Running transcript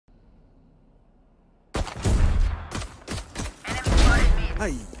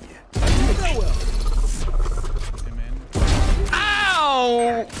Ai.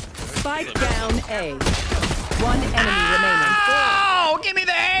 Ow! Spike down A. One enemy remaining. Oh, give me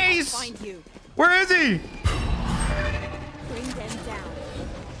the ace! Find you. Where is he? Bring them down.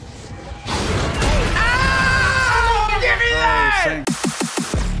 Oh, give me that!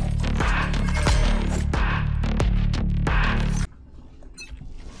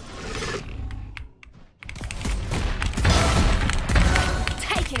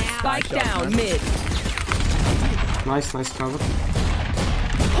 Taken out. Spike down mid. Nice cover.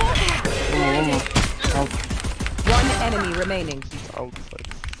 One enemy remaining. Outside.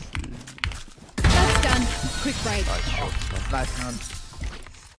 That's done. Quick break. Nice man.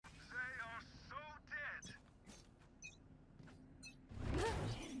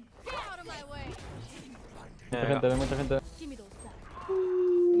 Get out of my way. Mucha gente. Give me those back.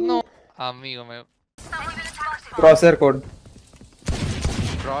 No. Amigo mío. Crosshair code.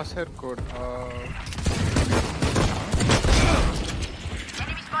 Crosshair code.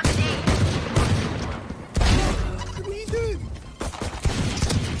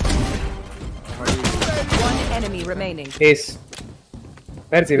 One enemy remaining. Ace.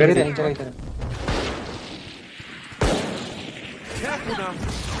 Where is he? Careful now.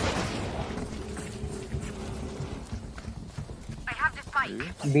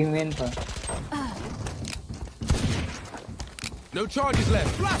 Beam in pa. No charges left.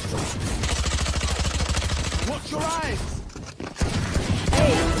 Flash. Watch your eyes.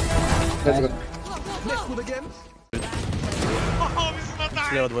 Let's go. Next one again.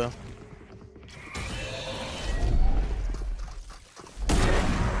 Слева двое.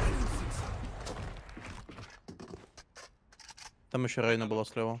 Там еще Рейна была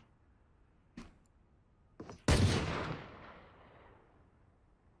слева.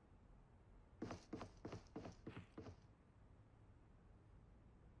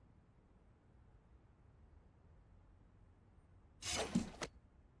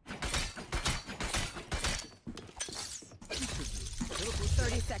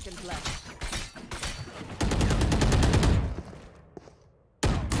 Seconds left.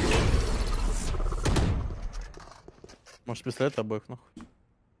 Может, пистолет обоих, нахуй.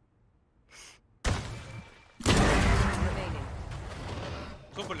 Remaining.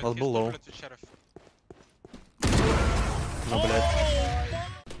 Was был лоу. Ну, блядь.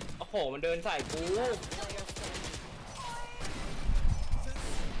 โอ้โหมันเดินใส่กู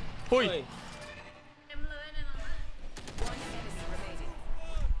Хуй! One enemy remaining.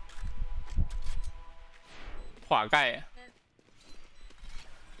 ขวาใกล้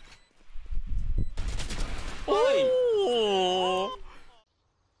โอ้ย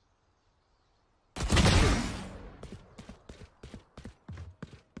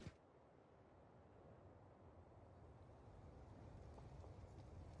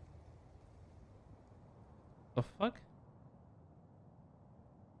The fuck?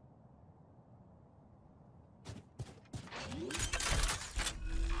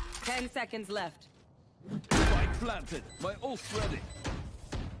 Ten seconds left. Spike planted. My ult's ready.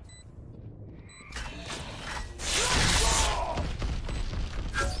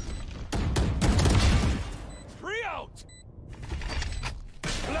 Free out.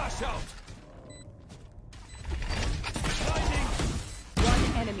 Flash out. Blinding. One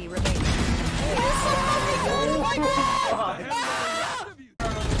enemy remaining.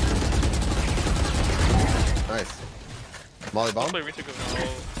 Nice. Molly bomb. We took a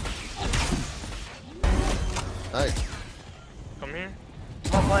Nice. Come here.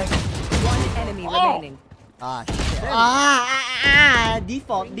 One enemy remaining. Ah, shit.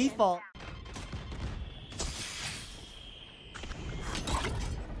 Default.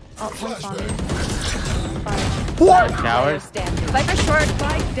 What? Coward. Viper short.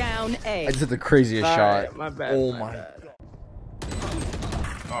 Spike down A. I just hit the craziest shot. My bad. Oh my.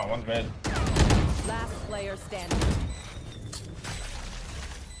 Oh, one's bad. Last player standing.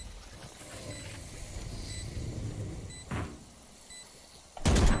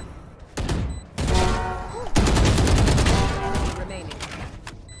 Enemy remaining.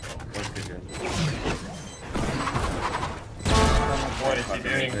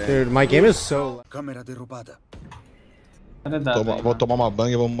 Dude, my game is so. Câmera derrubada. Vou tomar uma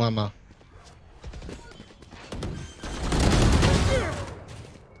bang e vamos mamar.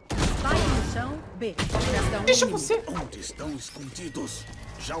 Vai no chão, B. Deixa você. Onde estão escondidos?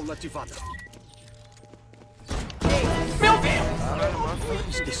 Jaula ativada. Meu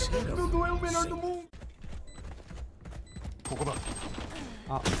Deus! Esqueceram. Dudu é o melhor do mundo.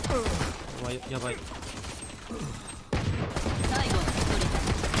 Yabai.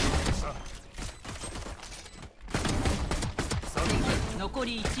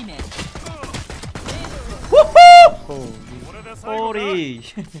 40.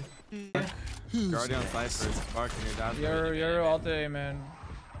 Guardian Cypher is barking your dad. You're all day, man.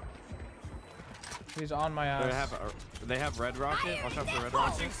 He's on my ass. They have red rocket. Watch out for red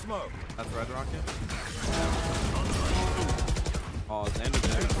rocket. That's red rocket. Oh, it's ended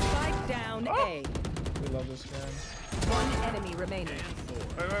there. Spike down A. We love this game. One enemy remaining.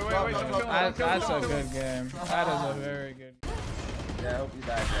 Wait. That's a good game. That is a very good. Yeah, I hope you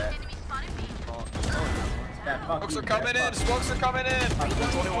die, Jack. Smokes are coming in. Smokes are coming in. One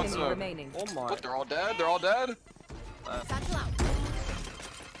Only one enemy smoke. remaining. Oh my. They're all dead. They're all dead. Satchel out.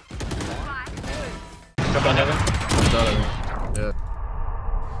 Jump on heaven. Yeah.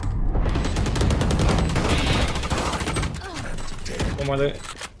 One more there.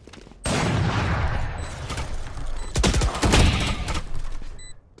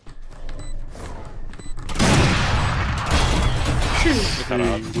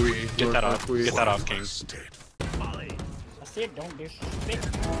 Get that off. Get that off, King. I said don't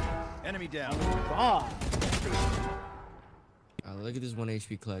disrespect. Enemy down. Look at this 1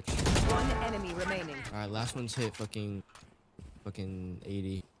 HP clutch. One enemy remaining. Alright, last one's hit fucking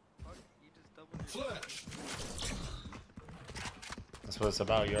 80. That's what it's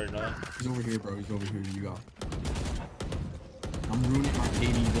about. You already know that. He's over here, bro. He's over here. You go. I'm ruining my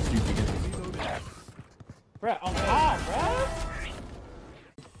KD just so you can get this. Bruh, on top, bruh.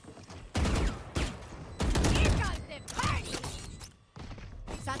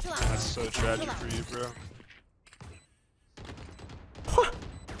 Satchel out. That's so tragic for you, bro.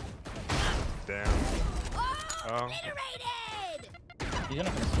 Damn. Oh. Iterated! He's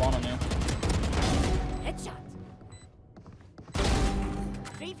gonna spawn on you. Headshot.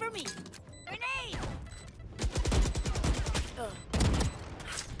 Three for me. Grenade!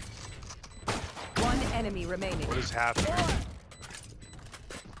 One enemy remaining. What is happening?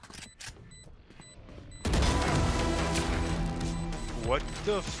 What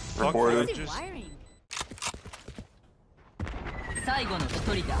the fuck? What Did I is it just... wiring?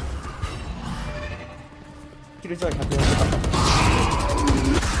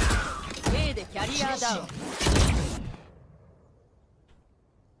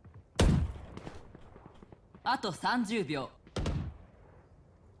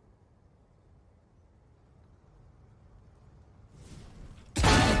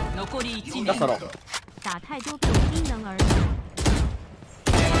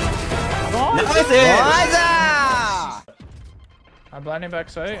 I'm blinding back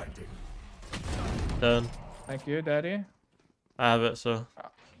sight. Done. Thank you, Daddy. I have it, so.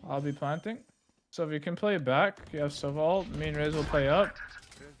 I'll be planting. So if you can play back, you have Soval. Me and Riz will play up.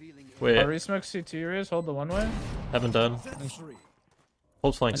 Wait. I'll resmoke CT Riz. Hold the one way. Haven't done.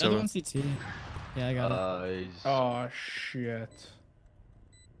 Hold flank Another over. one CT. Yeah, I got it. Oh shit.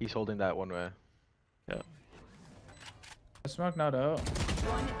 He's holding that one way. Yeah. Smoke not out.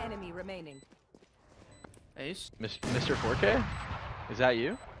 One enemy remaining. Ace? Mr. 4K? Is that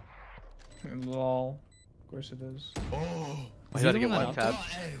you? Lol. Of course it is. Oh, he's about to get one tap.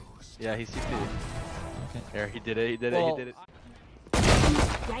 Yeah, he's CT. Okay. There, he did it, he did it, he did it.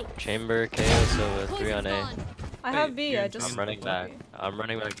 Chamber KO, so 3 on A. I have B, I just... I'm running back. I'm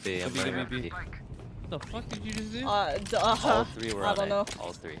running back B. I'm running back B. What the fuck did you just do? All 3 were I on don't A. know.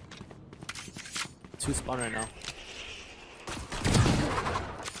 All 3. 2 spawn right now.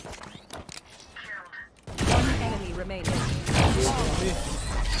 One enemy remaining.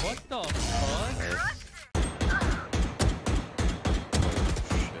 What the fuck?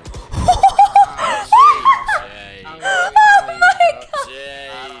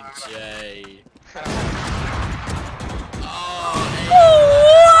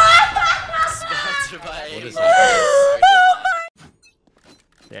 What is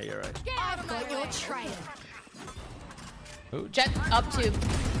Yeah, you're right. I've got your trail. Jet up tube.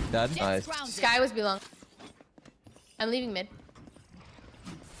 Dead? Nice. Sky was belong. I'm leaving mid.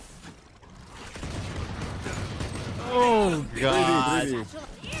 Oh god.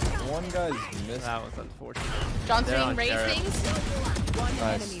 One guy's missed. That was unfortunate. Johnson raise things. One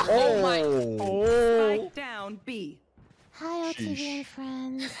Nice. enemy Oh remaining. my. Spike down B. Hi, LTV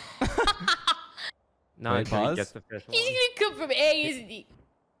friends. Now Wait, pause. gets the fish. He's gonna come from A, isn't he?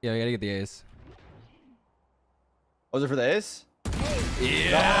 Yeah, we gotta get the ace. Was it for the ace?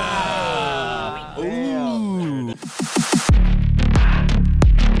 Yeah. Ooh.